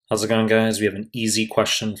How's it going, guys? We have an easy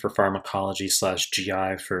question for pharmacology slash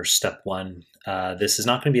GI for step one. This is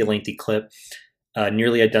not going to be a lengthy clip. A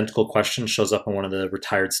nearly identical question shows up on one of the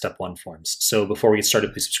retired step one forms. So before we get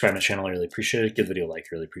started, please subscribe to my channel. I really appreciate it. Give the video a like.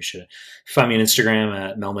 I really appreciate it. Find me on Instagram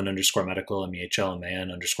at Melman_medical,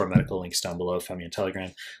 MEHL_medical. Links down below. Find me on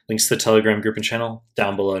Telegram. Links to the Telegram group and channel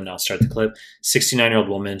down below. Now start the clip. 69-year-old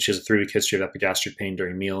woman. She has a 3-week history of epigastric pain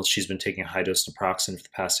during meals. She's been taking a high-dose naproxen for the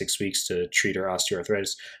past 6 weeks to treat her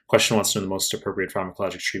osteoarthritis. Question wants to know the most appropriate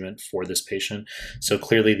pharmacologic treatment for this patient. So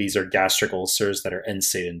clearly these are gastric ulcers that are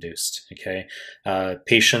NSAID induced. Okay.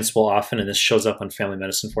 Patients will often, and this shows up on family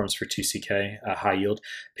medicine forms for 2CK, high yield,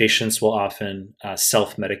 patients will often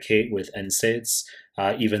self-medicate with NSAIDs.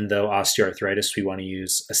 Even though osteoarthritis, we want to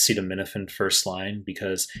use acetaminophen first line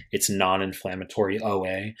because it's non-inflammatory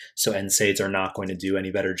OA. So NSAIDs are not going to do any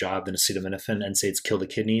better job than acetaminophen. NSAIDs kill the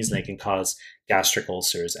kidneys and they can cause gastric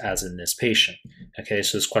ulcers, as in this patient. Okay,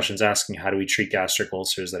 so this question's asking, how do we treat gastric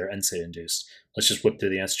ulcers that are NSAID induced? Let's just whip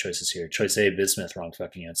through the answer choices here. Choice A, bismuth, wrong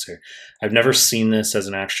fucking answer. I've never seen this as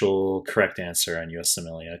an actual correct answer on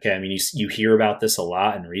USMLE. Okay, I mean, you hear about this a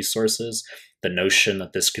lot in resources, the notion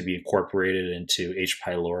that this could be incorporated into H.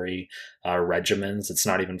 pylori regimens. It's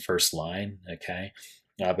not even first line, okay?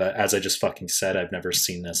 But as I just fucking said, I've never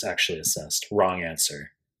seen this actually assessed. Wrong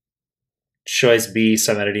answer. Choice B,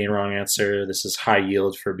 cimetidine, wrong answer. This is high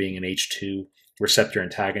yield for being an H2 receptor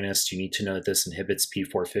antagonist. You need to know that this inhibits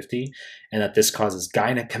P450 and that this causes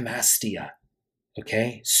gynecomastia,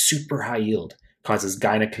 okay? Super high yield. Causes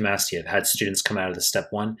gynecomastia. I've had students come out of the step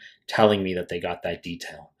one telling me that they got that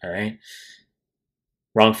detail, all right?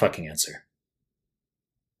 Wrong fucking answer.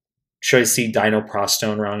 Choice C,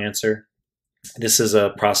 dinoprostone, wrong answer. This is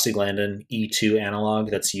a prostaglandin E2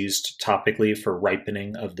 analog that's used topically for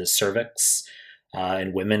ripening of the cervix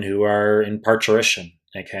in women who are in parturition.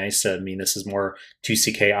 Okay, so I mean, this is more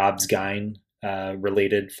 2CK obs-gyn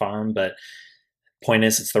related pharm, but point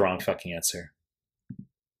is, it's the wrong fucking answer.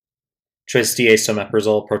 Choice D,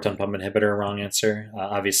 esomeprazole, proton pump inhibitor, wrong answer.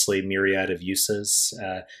 Obviously, myriad of uses.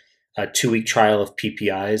 A 2-week trial of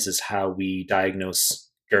PPIs is how we diagnose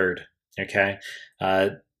GERD, okay?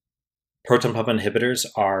 Proton pump inhibitors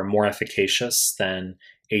are more efficacious than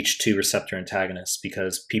H2 receptor antagonists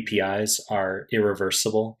because PPIs are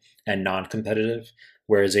irreversible and non-competitive,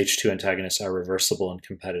 whereas H2 antagonists are reversible and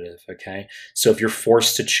competitive, okay? So if you're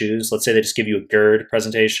forced to choose, let's say they just give you a GERD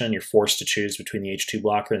presentation, you're forced to choose between the H2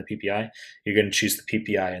 blocker and the PPI, you're gonna choose the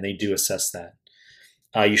PPI, and they do assess that.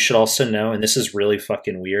 You should also know, and this is really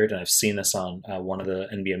fucking weird, and I've seen this on one of the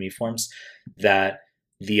NBME forms, that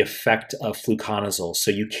the effect of fluconazole,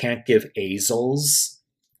 so you can't give azoles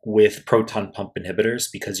with proton pump inhibitors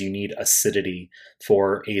because you need acidity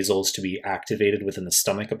for azoles to be activated within the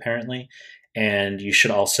stomach, apparently. And you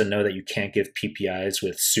should also know that you can't give PPIs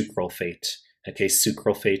with sucralfate. Okay,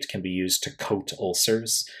 sucralfate can be used to coat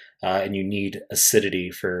ulcers, and you need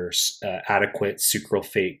acidity for adequate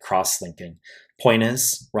sucralfate cross-linking. Point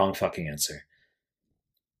is, wrong fucking answer.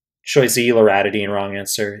 Choice E, loratadine, wrong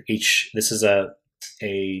answer. This is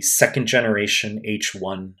a second generation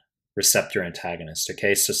H1 receptor antagonist.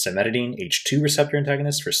 Okay, so cimetidine, H2 receptor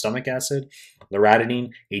antagonist for stomach acid. Loratadine,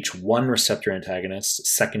 H1 receptor antagonist,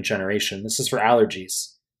 second generation. This is for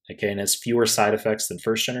allergies. Okay, and has fewer side effects than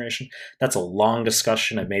first generation. That's a long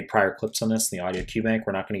discussion. I've made prior clips on this in the audio Q bank.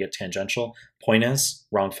 We're not going to get tangential. Point is,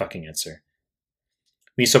 wrong fucking answer.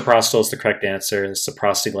 Misoprostol is the correct answer. This is a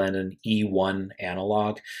prostaglandin E1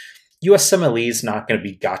 analog. USMLE is not going to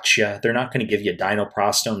be gotcha. They're not going to give you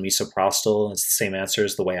dinoprostone, misoprostol. It's the same answer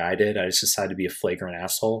as the way I did. I just decided to be a flagrant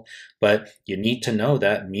asshole. But you need to know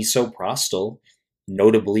that misoprostol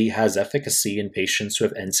notably has efficacy in patients who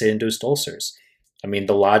have NSAID-induced ulcers. I mean,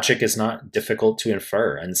 the logic is not difficult to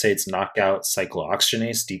infer. NSAIDs knock out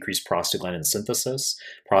cyclooxygenase, decrease prostaglandin synthesis.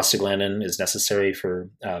 Prostaglandin is necessary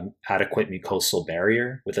for adequate mucosal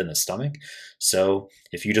barrier within the stomach. So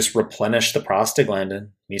if you just replenish the prostaglandin,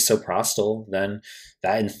 misoprostol, then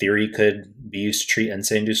that in theory could be used to treat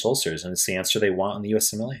NSAID-induced ulcers, and it's the answer they want in the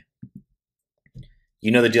USMLE.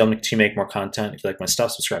 You know the deal. To make more content. If you like my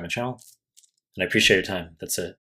stuff, subscribe to my channel. And I appreciate your time. That's it.